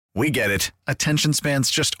We get it. Attention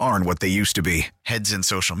spans just aren't what they used to be. Heads in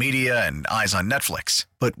social media and eyes on Netflix.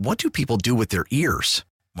 But what do people do with their ears?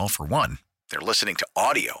 Well, for one, they're listening to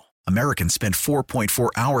audio. Americans spend 4.4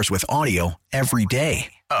 hours with audio every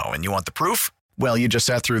day. Oh, and you want the proof? Well, you just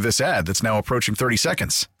sat through this ad that's now approaching 30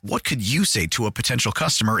 seconds. What could you say to a potential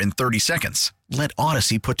customer in 30 seconds? Let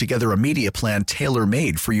Odyssey put together a media plan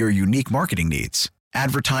tailor-made for your unique marketing needs.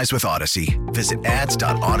 Advertise with Odyssey. Visit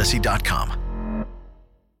ads.odyssey.com.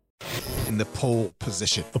 In the pole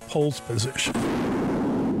position. The pole's position.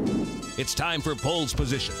 It's time for Pole's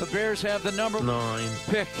Position. The Bears have the number 9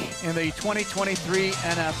 pick in the 2023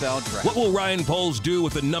 NFL Draft. What will Ryan Poles do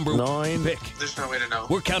with the number 9 pick? There's no way to know.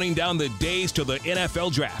 We're counting down the days till the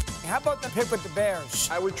NFL Draft. How about the pick with the Bears?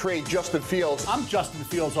 I would trade Justin Fields. I'm Justin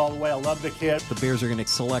Fields all the way. I love the kid. The Bears are going to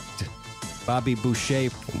select Bobby Boucher.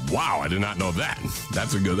 Wow, I did not know that.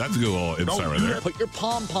 That's a good little insight right there. Put your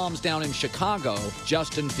pom-poms down in Chicago,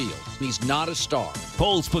 Justin Fields. He's not a star.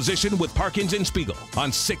 Pole's Position with Parkins and Spiegel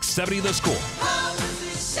on 670 The Score.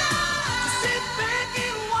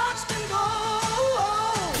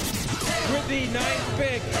 With the 9th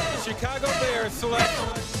pick, Chicago Bears select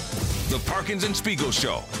The Parkins and Spiegel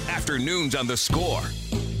Show, afternoons on The Score.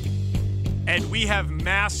 And we have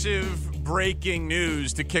massive breaking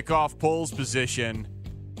news to kick off Pole's Position.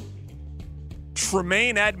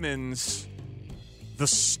 Tremaine Edmonds, the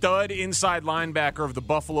stud inside linebacker of the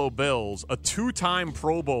Buffalo Bills, a two-time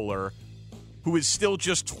Pro Bowler who is still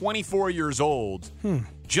just 24 years old,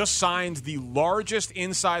 just signed the largest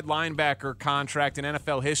inside linebacker contract in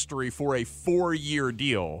NFL history for a 4-year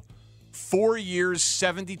deal. 4 years,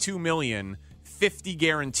 $72 million. 50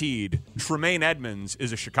 guaranteed. Tremaine Edmonds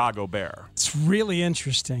is a Chicago Bear. It's really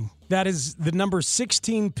interesting. That is the number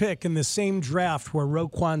 16 pick in the same draft where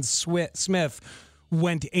Roquan Smith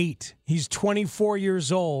went 8. He's 24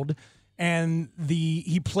 years old, and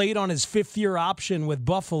he played on his 5th-year option with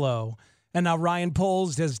Buffalo, and now Ryan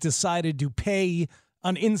Poles has decided to pay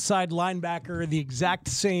an inside linebacker the exact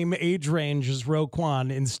same age range as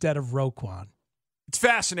Roquan instead of Roquan. It's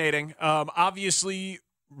fascinating. Obviously,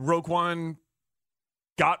 Roquan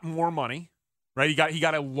got more money, right? He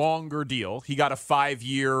got a longer deal. He got a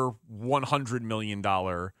 5-year, $100 million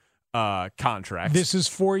contract. This is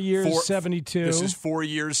 4 years, 72. This is 4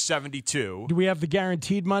 years, 72. Do we have the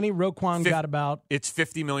guaranteed money? Roquan got about... It's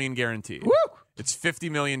 $50 million guaranteed. Woo! It's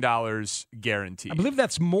 $50 million guaranteed. I believe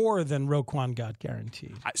that's more than Roquan got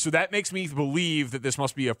guaranteed. So that makes me believe that this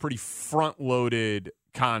must be a pretty front-loaded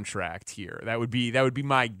contract here. That would be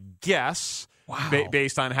my guess. Wow.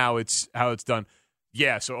 Based on how it's done.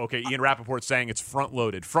 Yeah, so, okay, Ian Rappaport's saying it's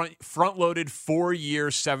front-loaded. Front-loaded 4-year,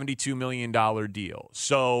 $72 million deal.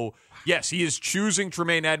 So, yes, he is choosing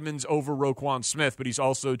Tremaine Edmonds over Roquan Smith, but he's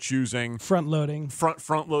also choosing... Front-loading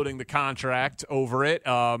the contract over it.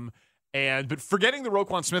 But forgetting the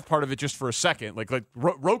Roquan Smith part of it just for a second, like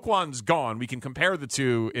Roquan's gone. We can compare the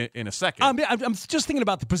two in a second. I'm just thinking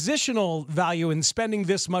about the positional value in spending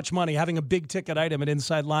this much money. Having a big ticket item at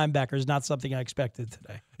inside linebacker is not something I expected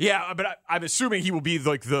today. Yeah, but I'm assuming he will be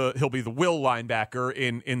he'll be the will linebacker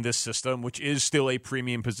in this system, which is still a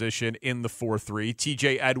premium position in the 4-3.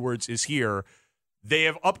 TJ Edwards is here. They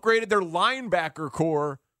have upgraded their linebacker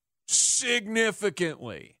core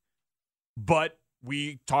significantly, but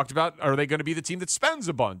we talked about, are they going to be the team that spends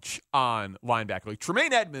a bunch on linebacker? Like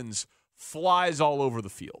Tremaine Edmonds flies all over the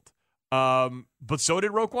field. But so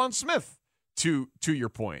did Roquan Smith, to your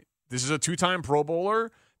point. This is a 2-time Pro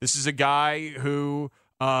Bowler. This is a guy who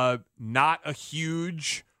not a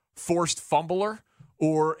huge forced fumbler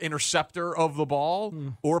or interceptor of the ball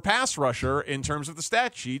or pass rusher in terms of the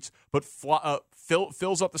stat sheets, but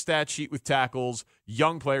fills up the stat sheet with tackles.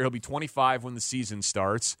 Young player. He'll be 25 when the season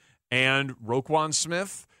starts. And Roquan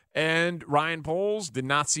Smith and Ryan Poles did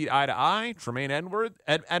not see eye to eye. Tremaine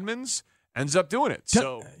Edmonds ends up doing it.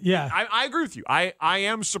 So yeah, I agree with you. I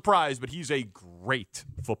am surprised, but he's a great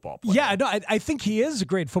football player. Yeah, no, I think he is a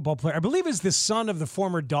great football player. I believe he's the son of the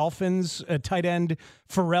former Dolphins tight end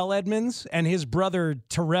Pharrell Edmonds, and his brother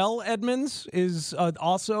Terrell Edmonds is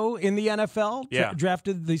also in the NFL. Yeah.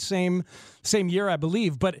 Drafted the same year, I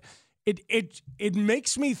believe. But it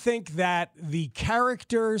makes me think that the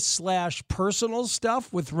character / personal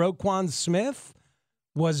stuff with Roquan Smith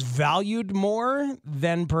was valued more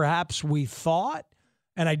than perhaps we thought,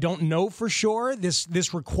 and I don't know for sure.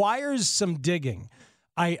 This requires some digging.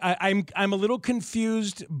 I'm a little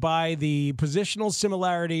confused by the positional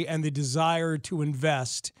similarity and the desire to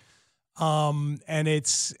invest. And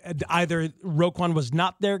it's either Roquan was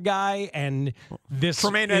not their guy, and this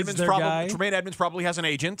Tremaine is their guy. Tremaine Edmonds probably has an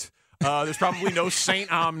agent. There's probably no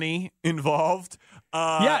Saint Omni involved.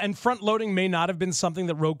 And front loading may not have been something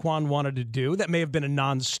that Roquan wanted to do. That may have been a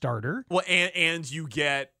non-starter. Well, and you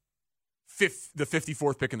get the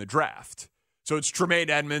 54th pick in the draft. So it's Tremaine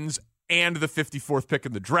Edmunds and the 54th pick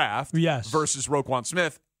in the draft versus Roquan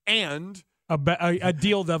Smith and a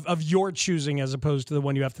deal of your choosing as opposed to the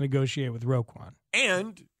one you have to negotiate with Roquan.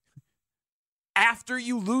 And after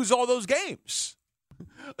you lose all those games.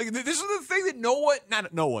 Like, this is the thing that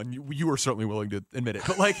no one, you were certainly willing to admit it,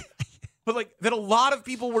 but that a lot of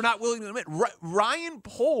people were not willing to admit. Ryan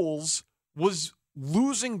Poles was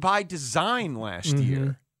losing by design last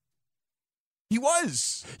year. He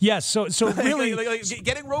was. Yes, so really...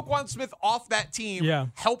 getting Roquan Smith off that team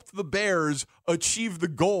helped the Bears achieve the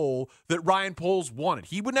goal that Ryan Poles wanted.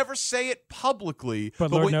 He would never say it publicly.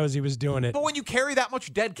 But Lord knows he was doing it. But when you carry that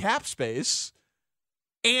much dead cap space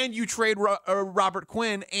and you trade Robert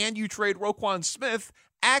Quinn and you trade Roquan Smith,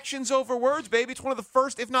 actions over words, baby. It's one of the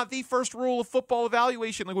first, if not the first rule of football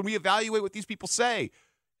evaluation. Like when we evaluate what these people say,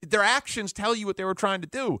 their actions tell you what they were trying to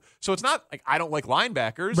do. So it's not like I don't like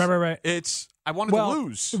linebackers. Right. It's I wanted to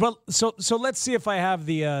lose. Well, so let's see if I have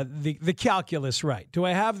the calculus right. Do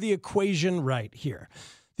I have the equation right here?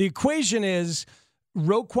 The equation is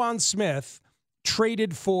Roquan Smith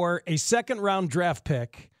traded for a second-round draft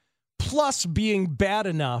pick plus being bad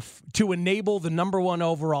enough to enable the number 1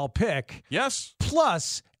 overall pick. Yes.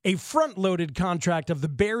 Plus a front-loaded contract of the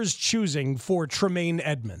Bears choosing for Tremaine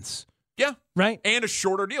Edmunds. Yeah. Right? And a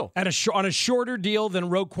shorter deal. On a shorter deal than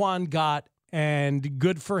Roquan got, and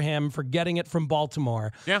good for him for getting it from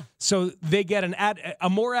Baltimore. Yeah. So they get a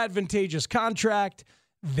more advantageous contract.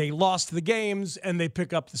 They lost the games, and they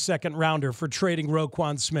pick up the second rounder for trading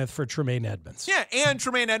Roquan Smith for Tremaine Edmunds. Yeah, and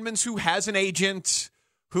Tremaine Edmunds, who has an agent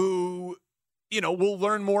who, we'll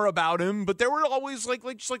learn more about him, but there were always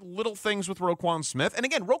just little things with Roquan Smith. And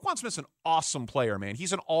again, Roquan Smith's an awesome player, man.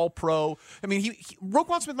 He's an all-pro. I mean,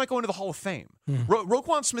 Roquan Smith might go into the Hall of Fame.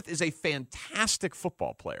 Roquan Smith is a fantastic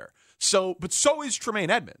football player. So is Tremaine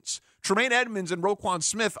Edmunds. Tremaine Edmunds and Roquan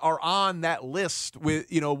Smith are on that list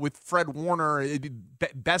with Fred Warner,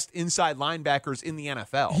 best inside linebackers in the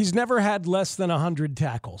NFL. He's never had less than 100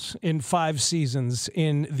 tackles in 5 seasons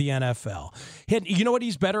in the NFL. You know what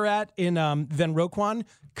he's better at than Roquan?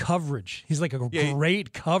 Coverage. He's like a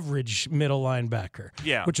great coverage middle linebacker.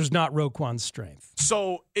 Yeah. Which was not Roquan's strength.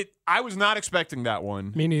 So I was not expecting that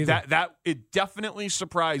one. Me neither. That it definitely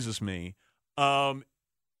surprises me.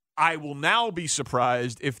 I will now be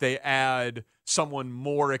surprised if they add someone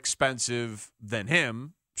more expensive than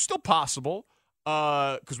him. Still possible,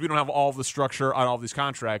 because we don't have all of the structure on all of these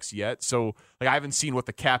contracts yet. So, I haven't seen what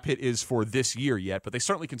the cap hit is for this year yet, but they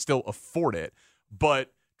certainly can still afford it.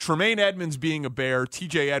 But Tremaine Edmunds being a Bear,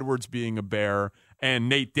 TJ Edwards being a Bear, and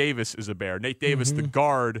Nate Davis is a Bear. Nate Davis, the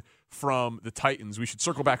guard from the Titans. We should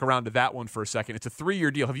circle back around to that one for a second. It's a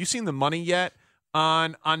 3-year deal. Have you seen the money yet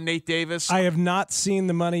on Nate Davis? I have not seen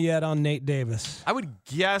the money yet on Nate Davis. I would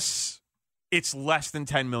guess it's less than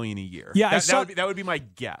 $10 million a year. Yeah, that would be my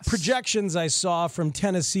guess. Projections I saw from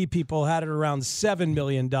Tennessee people had it around $7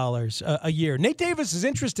 million a year. Nate Davis is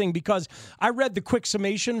interesting because I read the quick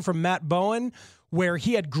summation from Matt Bowen where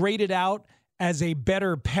he had graded out as a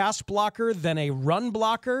better pass blocker than a run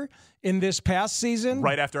blocker in this past season.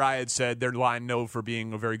 Right after I had said their line known for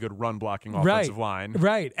being a very good run-blocking offensive line.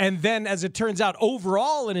 Right. And then, as it turns out,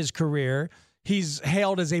 overall in his career, he's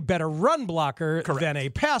hailed as a better run blocker than a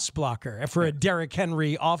pass blocker for a Derrick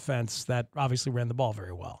Henry offense that obviously ran the ball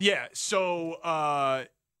very well. Yeah, so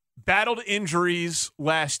battled injuries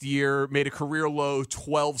last year, made a career low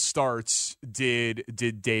 12 starts, did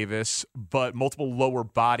Davis, but multiple lower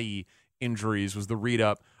body injuries was the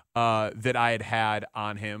read-up that I had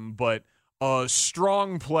on him. But a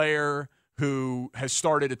strong player who has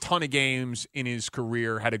started a ton of games in his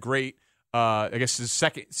career, had a great, I guess his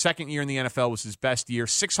second year in the NFL was his best year,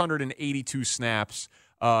 682 snaps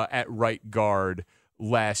at right guard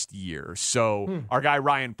last year. So our guy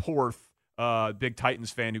Ryan Porth, big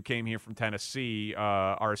Titans fan who came here from Tennessee,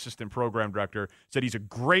 our assistant program director, said he's a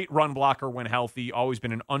great run blocker when healthy, always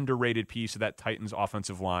been an underrated piece of that Titans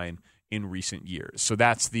offensive line in recent years. So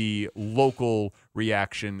that's the local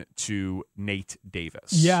reaction to Nate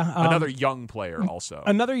Davis. Yeah. Another young player also.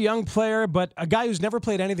 Another young player, but a guy who's never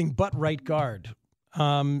played anything but right guard.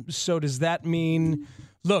 So does that mean,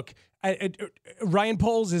 look, Ryan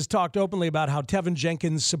Poles has talked openly about how Tevin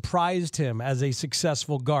Jenkins surprised him as a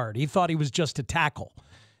successful guard. He thought he was just a tackle,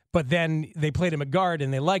 but then they played him at guard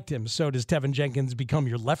and they liked him. So does Tevin Jenkins become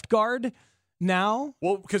your left guard now?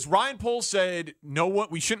 Well, because Ryan Poles said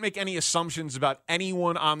we shouldn't make any assumptions about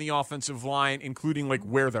anyone on the offensive line, including like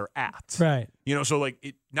where they're at. Right. So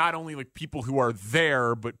like not only like people who are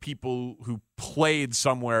there, but people who played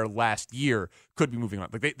somewhere last year could be moving on.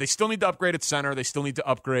 Like they still need to upgrade at center. They still need to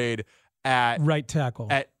upgrade at right tackle.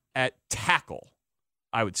 At tackle,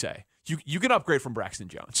 I would say. You can upgrade from Braxton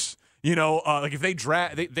Jones. Like if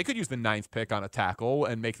they could use the 9th pick on a tackle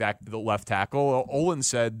and make that the left tackle. Olin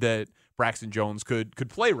said that Braxton Jones could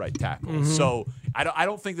play right tackle. Mm-hmm. So I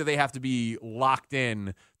don't think that they have to be locked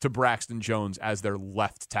in to Braxton Jones as their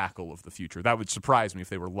left tackle of the future. That would surprise me if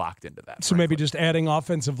they were locked into that. So maybe just adding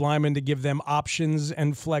offensive linemen to give them options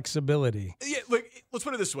and flexibility. Yeah, like let's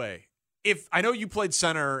put it this way. If I know you played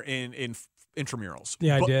center in intramurals.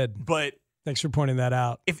 Yeah, I did. But thanks for pointing that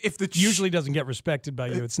out. If the usually doesn't get respected by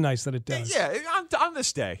you, it's nice that it does. Yeah, on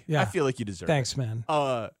this day, I feel like you deserve it. Thanks, man.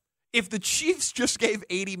 If the Chiefs just gave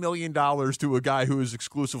 $80 million to a guy who has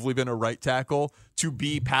exclusively been a right tackle to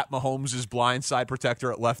be Pat Mahomes' blindside protector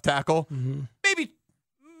at left tackle, maybe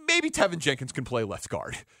Tevin Jenkins can play left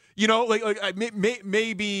guard.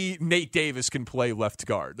 Maybe Nate Davis can play left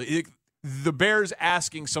guard. The Bears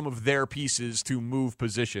asking some of their pieces to move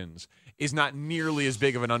positions is not nearly as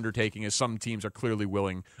big of an undertaking as some teams are clearly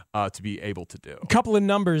willing to be able to do. A couple of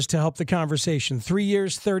numbers to help the conversation. 3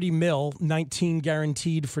 years, $30 million, 19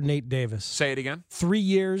 guaranteed for Nate Davis. Say it again. 3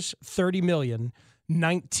 years, $30 million,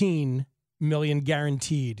 19 million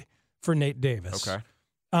guaranteed for Nate Davis. Okay.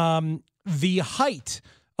 The height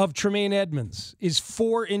of Tremaine Edmunds is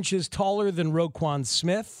 4 inches taller than Roquan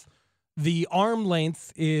Smith. The arm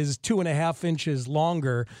length is 2.5 inches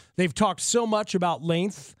longer. They've talked so much about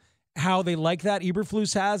length, how they like that,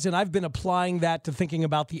 Eberflus has, and I've been applying that to thinking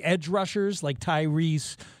about the edge rushers like Tyree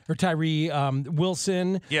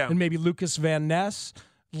Wilson and maybe Lucas Van Ness.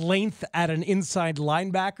 Length at an inside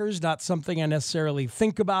linebacker is not something I necessarily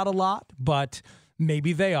think about a lot, but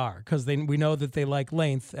maybe they are because we know that they like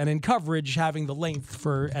length. And in coverage, having the length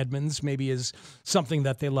for Edmunds maybe is something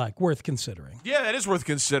that they like, worth considering. Yeah, that is worth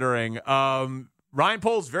considering. Ryan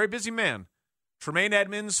Poles, very busy man. Tremaine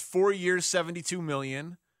Edmunds, 4 years, $72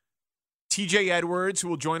 million. TJ Edwards, who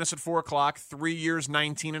will join us at 4 o'clock, 3 years,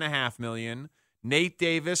 $19.5 million. Nate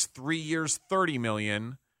Davis, 3 years, $30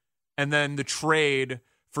 million. And then the trade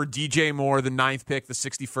for DJ Moore, the 9th pick, the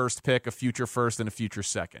 61st pick, a future first, and a future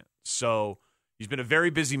second. So he's been a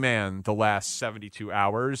very busy man the last 72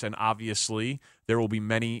 hours, and obviously there will be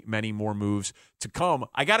many, many more moves to come.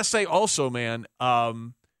 I got to say also, man,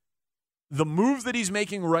 the moves that he's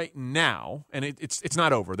making right now, and it's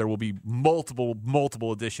not over. There will be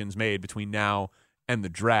multiple additions made between now and the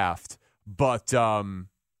draft, but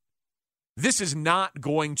this is not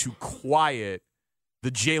going to quiet the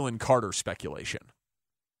Jalen Carter speculation.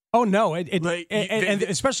 Oh, no. And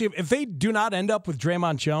especially if they do not end up with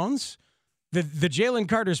Draymond Jones, the Jalen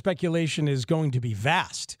Carter speculation is going to be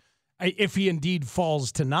vast if he indeed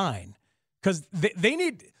falls to 9. Because they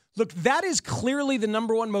need – look, that is clearly the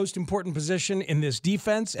number one most important position in this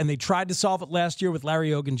defense, and they tried to solve it last year with Larry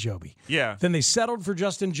Ogunjobi. Yeah. Then they settled for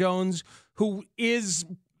Justin Jones, who is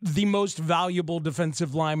the most valuable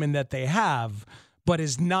defensive lineman that they have, but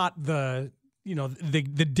is not the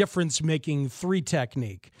difference-making 3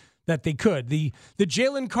 technique that they could. The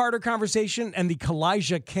Jalen Carter conversation and the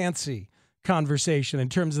Kalijah Kancey conversation in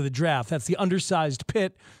terms of the draft, that's the undersized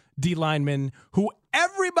Pitt D lineman who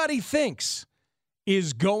everybody thinks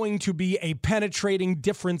is going to be a penetrating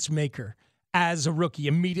difference maker as a rookie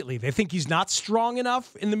immediately. They think he's not strong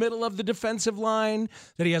enough in the middle of the defensive line,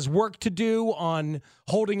 that he has work to do on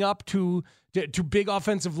holding up to big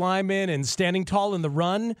offensive linemen and standing tall in the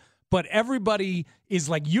run. But everybody is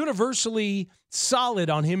like universally solid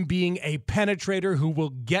on him being a penetrator who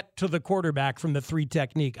will get to the quarterback from the 3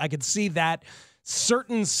 technique. I could see that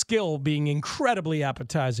certain skill being incredibly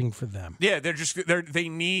appetizing for them. Yeah, they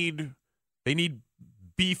need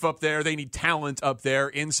beef up there. They need talent up there,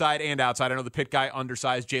 inside and outside. I know the Pitt guy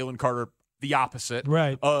undersized, Jalen Carter the opposite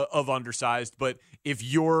of undersized. But if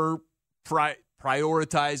you're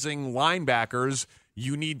prioritizing linebackers,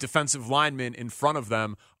 you need defensive linemen in front of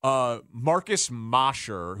them. Marcus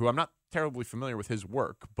Mosher, who I'm not terribly familiar with his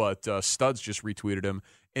work, but Studs just retweeted him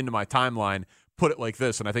into my timeline, put it like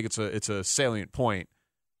this, and I think it's a salient point.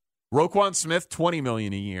 Roquan Smith, $20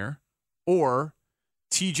 million a year, or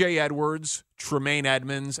TJ Edwards, Tremaine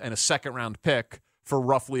Edmunds, and a second-round pick for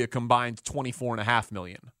roughly a combined $24.5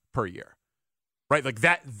 million per year. Right? Like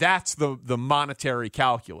that's the monetary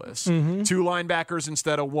calculus. Mm-hmm. 2 linebackers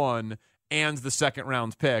instead of 1, and the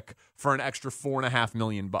second-round pick for an extra $4.5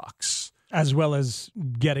 million. As well as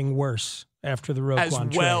getting worse after the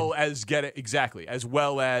Roquan trade. As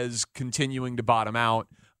well as continuing to bottom out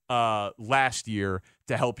last year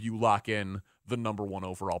to help you lock in the number 1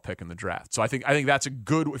 overall pick in the draft. So I think that's a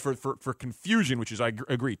good for confusion, which is, I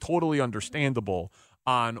agree, totally understandable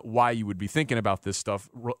on why you would be thinking about this stuff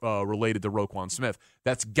related to Roquan Smith.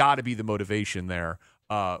 That's got to be the motivation there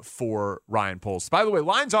for Ryan Poles. By the way,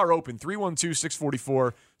 lines are open,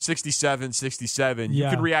 312-644-6767. You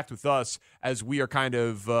can react with us as we are kind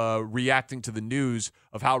of reacting to the news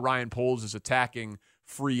of how Ryan Poles is attacking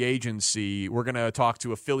free agency. We're going to talk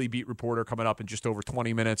to a Philly beat reporter coming up in just over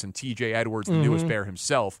 20 minutes, and TJ Edwards, the newest Bear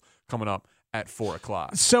himself, coming up at 4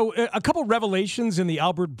 o'clock. So a couple revelations in the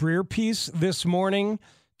Albert Breer piece this morning,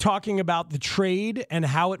 talking about the trade and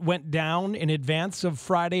how it went down in advance of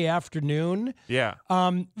Friday afternoon. Yeah.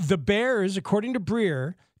 The Bears, according to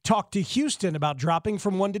Breer, talked to Houston about dropping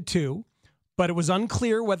from 1 to 2, but it was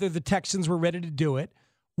unclear whether the Texans were ready to do it.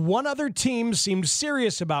 One other team seemed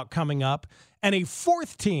serious about coming up, and a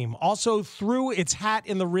fourth team also threw its hat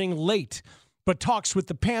in the ring late, but talks with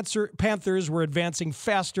the Panthers were advancing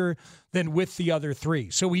faster than with the other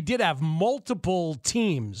three. So we did have multiple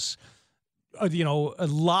teams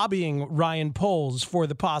lobbying Ryan Poles for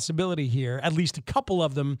the possibility here, at least a couple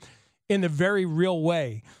of them in the very real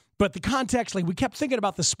way. But the context, we kept thinking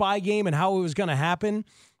about the spy game and how it was going to happen.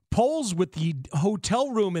 Poles with the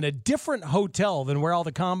hotel room in a different hotel than where all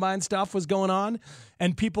the combine stuff was going on,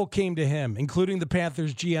 and people came to him, including the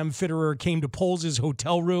Panthers GM Fitterer came to Poles'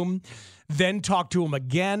 hotel room, then talked to him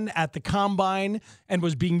again at the combine and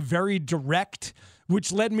was being very direct,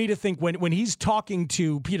 which led me to think when he's talking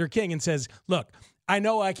to Peter King and says, look, I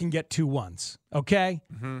know I can get 2 1s, okay?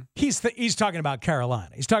 Mm-hmm. He's talking about Carolina.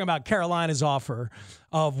 He's talking about Carolina's offer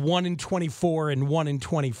of 1-24 and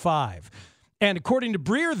 1-25. And according to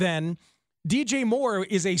Breer, then, DJ Moore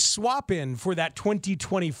is a swap-in for that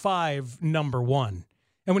 2025 number 1.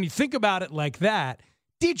 And when you think about it like that,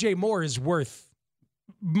 DJ Moore is worth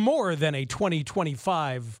more than a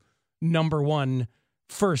 2025 number 1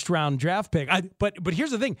 first-round draft pick. But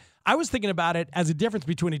here's the thing. I was thinking about it as a difference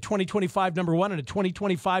between a 2025 number 1 and a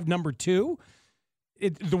 2025 number 2.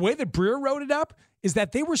 The way that Breer wrote it up is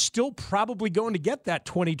that they were still probably going to get that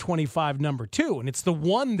 2025 number 2, and it's the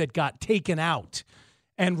one that got taken out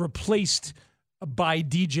and replaced by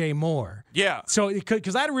DJ Moore. Yeah. So,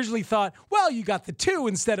 because I'd originally thought, well, you got the 2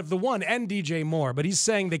 instead of the 1 and DJ Moore, but he's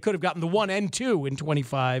saying they could have gotten the 1 and 2 in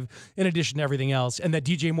 25 in addition to everything else, and that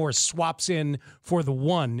DJ Moore swaps in for the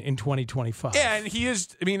 1 in 2025. Yeah, and he is,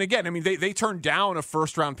 they turned down a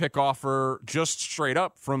first-round pick offer just straight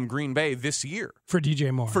up from Green Bay this year. For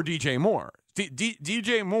DJ Moore.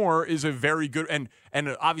 DJ Moore is a very good, and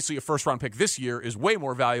obviously a first-round pick this year is way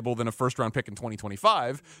more valuable than a first-round pick in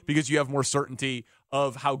 2025 because you have more certainty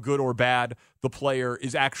of how good or bad the player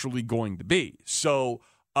is actually going to be. So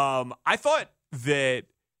I thought that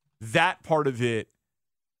part of it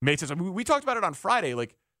made sense. We talked about it on Friday.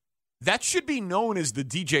 That should be known as the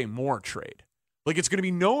DJ Moore trade. It's going to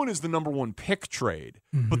be known as the number 1 pick trade.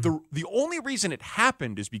 Mm-hmm. But the only reason it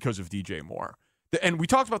happened is because of DJ Moore. And we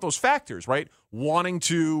talked about those factors, right? Needing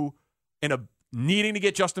to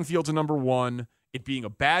get Justin Fields a number 1, it being a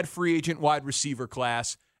bad free agent wide receiver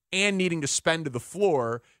class, and needing to spend to the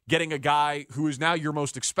floor, getting a guy who is now your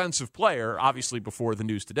most expensive player, obviously before the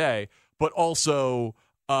news today, but also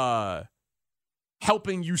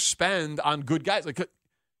helping you spend on good guys.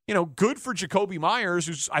 Good for Jacoby Myers,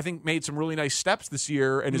 who's, I think, made some really nice steps this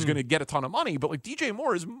year and is going to get a ton of money. But, DJ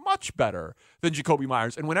Moore is much better than Jacoby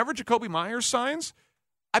Myers. And whenever Jacoby Myers signs,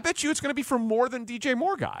 I bet you it's going to be for more than DJ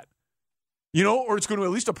Moore got. Or it's going to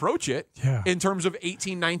at least approach it in terms of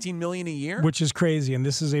 $18-19 million a year. Which is crazy. And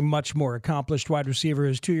this is a much more accomplished wide receiver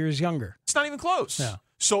who's 2 years younger. It's not even close. Yeah.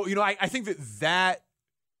 So, I think that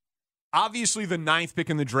obviously, the 9th pick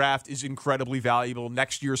in the draft is incredibly valuable.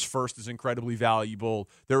 Next year's first is incredibly valuable.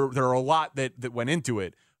 There are a lot that went into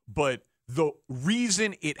it. But the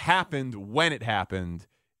reason it happened when it happened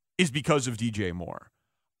is because of DJ Moore.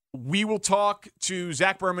 We will talk to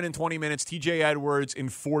Zach Berman in 20 minutes, TJ Edwards in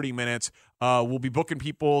 40 minutes. We'll be booking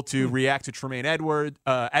people to react to Tremaine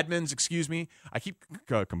Edmonds. I keep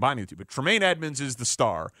combining the two, but Tremaine Edmonds is the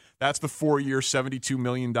star. That's the 4-year, $72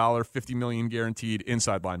 million, $50 million guaranteed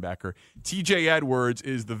inside linebacker. TJ Edwards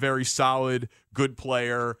is the very solid, good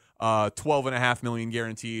player, $12.5 million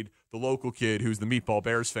guaranteed, the local kid who's the Meatball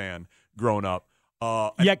Bears fan growing up.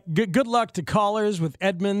 Good luck to callers with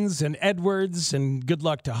Edmonds and Edwards, and good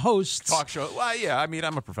luck to hosts. Talk show. Well, yeah, I mean,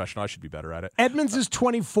 I'm a professional. I should be better at it. Edmonds is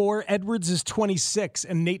 24, Edwards is 26,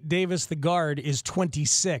 and Nate Davis, the guard, is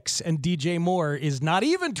 26, and DJ Moore is not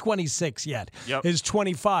even 26 yet. Yep. Is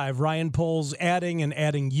 25. Ryan Poles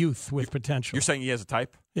adding youth with potential. You're saying he has a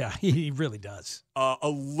type? Yeah, he really does. A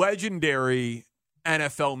legendary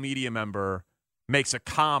NFL media member makes a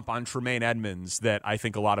comp on Tremaine Edmonds that I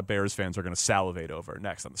think a lot of Bears fans are going to salivate over.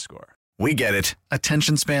 Next on The Score. We get it.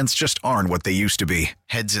 Attention spans just aren't what they used to be.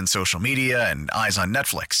 Heads in social media and eyes on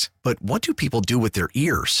Netflix. But what do people do with their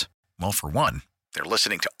ears? Well, for one, they're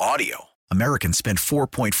listening to audio. Americans spend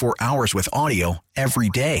 4.4 hours with audio every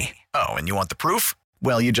day. Oh, and you want the proof?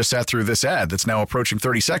 Well, you just sat through this ad that's now approaching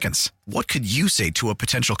 30 seconds. What could you say to a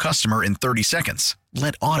potential customer in 30 seconds?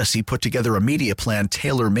 Let Odyssey put together a media plan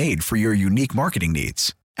tailor-made for your unique marketing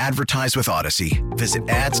needs. Advertise with Odyssey. Visit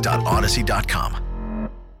ads.odyssey.com.